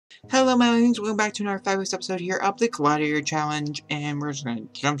Hello, my name's welcome back to another fabulous episode here of the Gladiator Challenge, and we're just gonna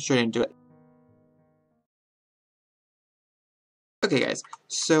jump straight into it. Okay, guys,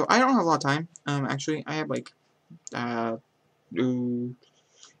 so I don't have a lot of time. Actually, I have like, ooh,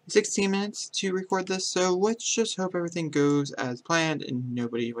 16 minutes to record this, so let's just hope everything goes as planned and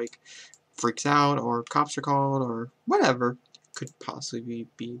nobody, like, freaks out or cops are called or whatever could possibly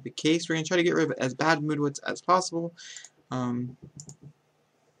be the case. We're gonna try to get rid of as bad moodwoods as possible. I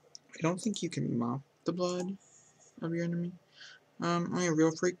don't think you can mop the blood of your enemy. Only a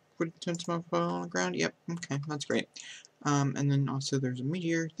real freak would attempt to mop blood on the ground. Yep, okay, that's great. And then also there's a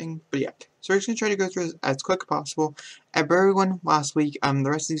meteor thing, but yeah. So we're just gonna try to go through as quick as possible. I buried one last week. The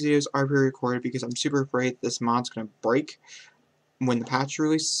rest of these videos are pre-recorded because I'm super afraid this mod's gonna break when the patch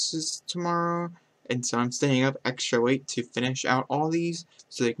releases tomorrow. And so I'm staying up extra late to finish out all these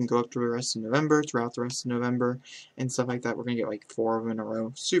so they can go up through the rest of November, throughout the rest of November, and stuff like that. We're gonna get like 4 of them in a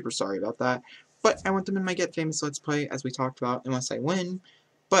row. Super sorry about that. But I want them in my Get Famous Let's Play, as we talked about, unless I win.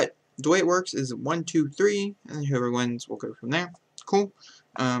 But the way it works is 1, 2, 3, and then whoever wins will go from there. Cool.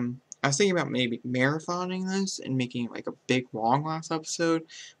 I was thinking about maybe marathoning this and making it like a big, long last episode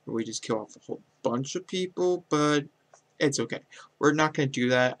where we just kill off a whole bunch of people, but it's okay. We're not going to do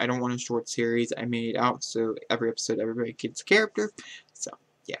that. I don't want a short series. I made it out so every episode everybody gets a character. So,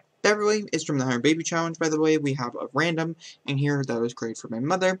 yeah. Beverly is from the 100 Baby Challenge, by the way. We have a random in here that was created for my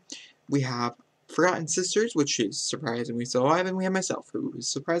mother. We have Forgotten Sisters, which is surprisingly still alive, and we have myself, who is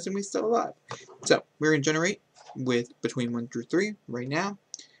surprisingly still alive. So, we're going to generate with between 1 through 3 right now,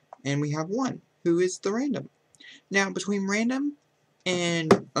 and we have 1, who is the random. Now, between random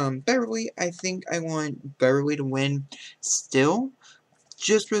and Beverly, I think I want Beverly to win still,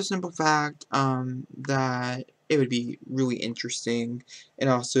 just for the simple fact that it would be really interesting, and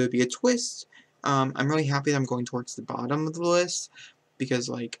also it'd be a twist. I'm really happy that I'm going towards the bottom of the list, because,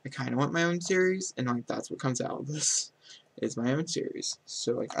 like, I kind of want my own series, and, like, that's what comes out of this, is my own series.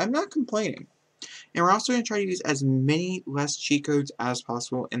 So, like, I'm not complaining. And we're also going to try to use as many less cheat codes as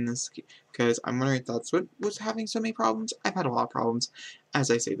possible in this, because I'm wondering if that's what was having so many problems. I've had a lot of problems as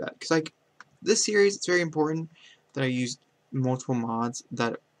I say that, because, like, this series, it's very important that I used multiple mods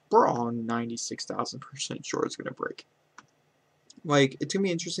that we're all 96,000% sure it's going to break. Like, it's going to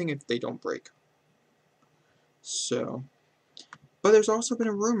be interesting if they don't break. So, but there's also been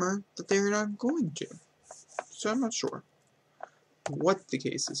a rumor that they're not going to. So I'm not sure what the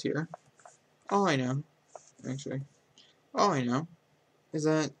case is here. All I know, actually, all I know is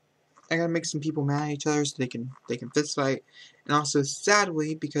that I gotta make some people mad at each other so they can fist fight, and also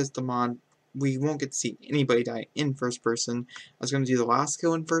sadly because the mod we won't get to see anybody die in first person. I was gonna do the last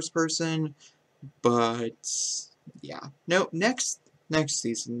kill in first person, but yeah, no. Next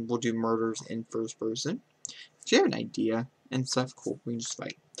season we'll do murders in first person. Do you have an idea and stuff? Cool, we can just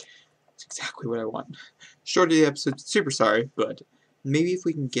fight. That's exactly what I want. Shorter the episodes. Super sorry, but maybe if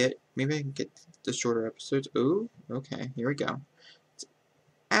we can get maybe I can get the shorter episodes. Ooh, okay, here we go.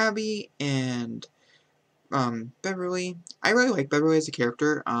 Abby and Beverly. I really like Beverly as a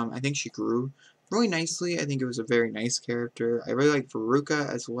character. I think she grew really nicely. I think it was a very nice character. I really like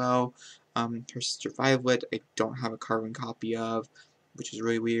Veruca as well. Her sister Violet, I don't have a carbon copy of, which is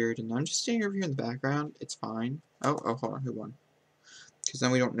really weird. And I'm just standing over here in the background. It's fine. Oh, hold on. Who won? Because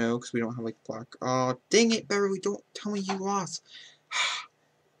then we don't know, because we don't have, like, black. Oh, dang it, Beverly. Don't tell me you lost.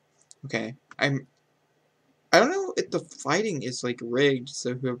 Okay. I don't know if the fighting is, like, rigged,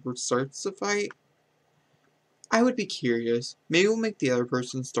 so whoever starts the fight, I would be curious. Maybe we'll make the other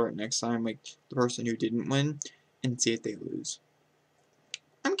person start next time, like the person who didn't win, and see if they lose.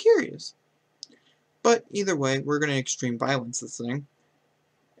 I'm curious. But either way, we're going to extreme violence this thing.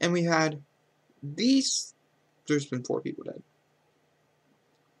 And we had these. There's been 4 people dead.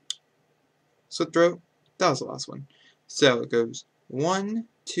 Slit throat. That was the last one. So it goes 1,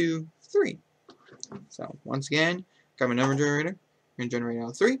 2, 3. So once again, got my number generator. We're going to generate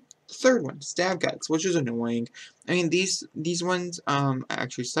out 3. The third one, stab guts, which is annoying. I mean, these ones,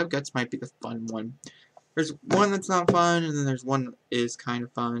 actually, stab guts might be the fun one. There's one that's not fun, and then there's one that is kind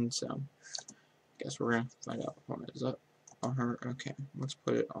of fun, so I guess we're gonna find out what is up on her. Okay, let's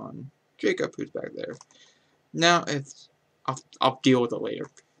put it on Jacob, who's back there. Now, I'll deal with it later.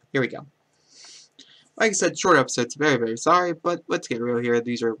 Here we go. Like I said, short episodes, very, very sorry, but let's get real here.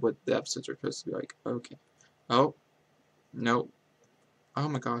 These are what the episodes are supposed to be like. Okay. Oh. Nope. Oh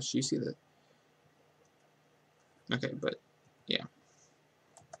my gosh, you see that? Okay, but, yeah.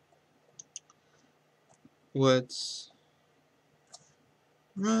 Let's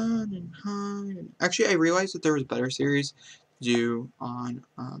run and hide. Actually, I realized that there was a better series to do on,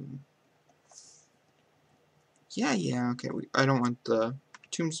 yeah, okay, I don't want the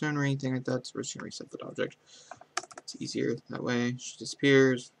tombstone or anything like that, so we're just going to reset that object. It's easier that way. She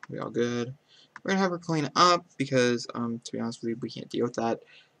disappears. We all good. We're going to have her clean up because, to be honest with you, we can't deal with that.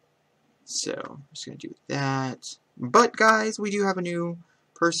 So, I'm just going to do that. But, guys, we do have a new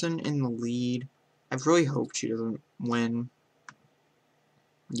person in the lead. I really hope she doesn't win.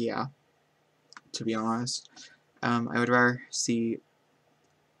 Yeah, to be honest. I would rather see...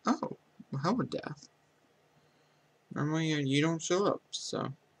 Oh, well, how would death? Normally, you don't show up,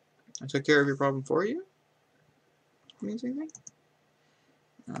 so I took care of your problem for you. Means anything?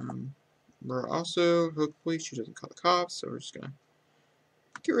 We're also, hopefully, she doesn't call the cops, so we're just gonna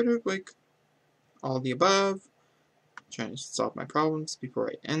get rid of, like, all the above. Trying to solve my problems before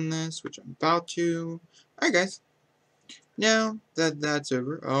I end this, which I'm about to. Alright, guys. Now that that's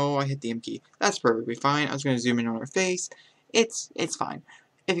over, oh, I hit the M key. That's perfectly fine. I was going to zoom in on her face. It's fine.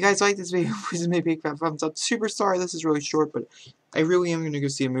 If you guys like this video, please make a big fat thumbs up. Super sorry this is really short, but I really am going to go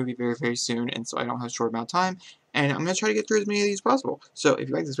see a movie very, very soon, and so I don't have a short amount of time, and I'm going to try to get through as many of these as possible. So if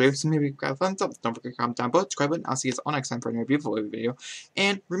you like this video, please make a big fat thumbs up. Don't forget to comment down below, subscribe button. I'll see you all next time for another beautiful video.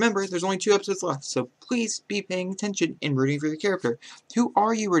 And remember, there's only 2 episodes left, so please be paying attention and rooting for the character. Who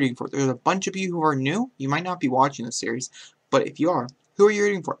are you rooting for? There's a bunch of you who are new. You might not be watching this series, but if you are, who are you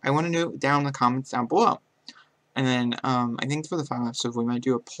rooting for? I want to know down in the comments down below. And then, I think for the final episode, we might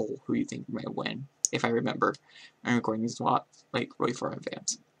do a poll who you think might win, if I remember. I'm recording these a lot, like, really far in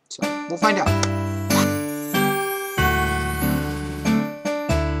advance. So, we'll find out.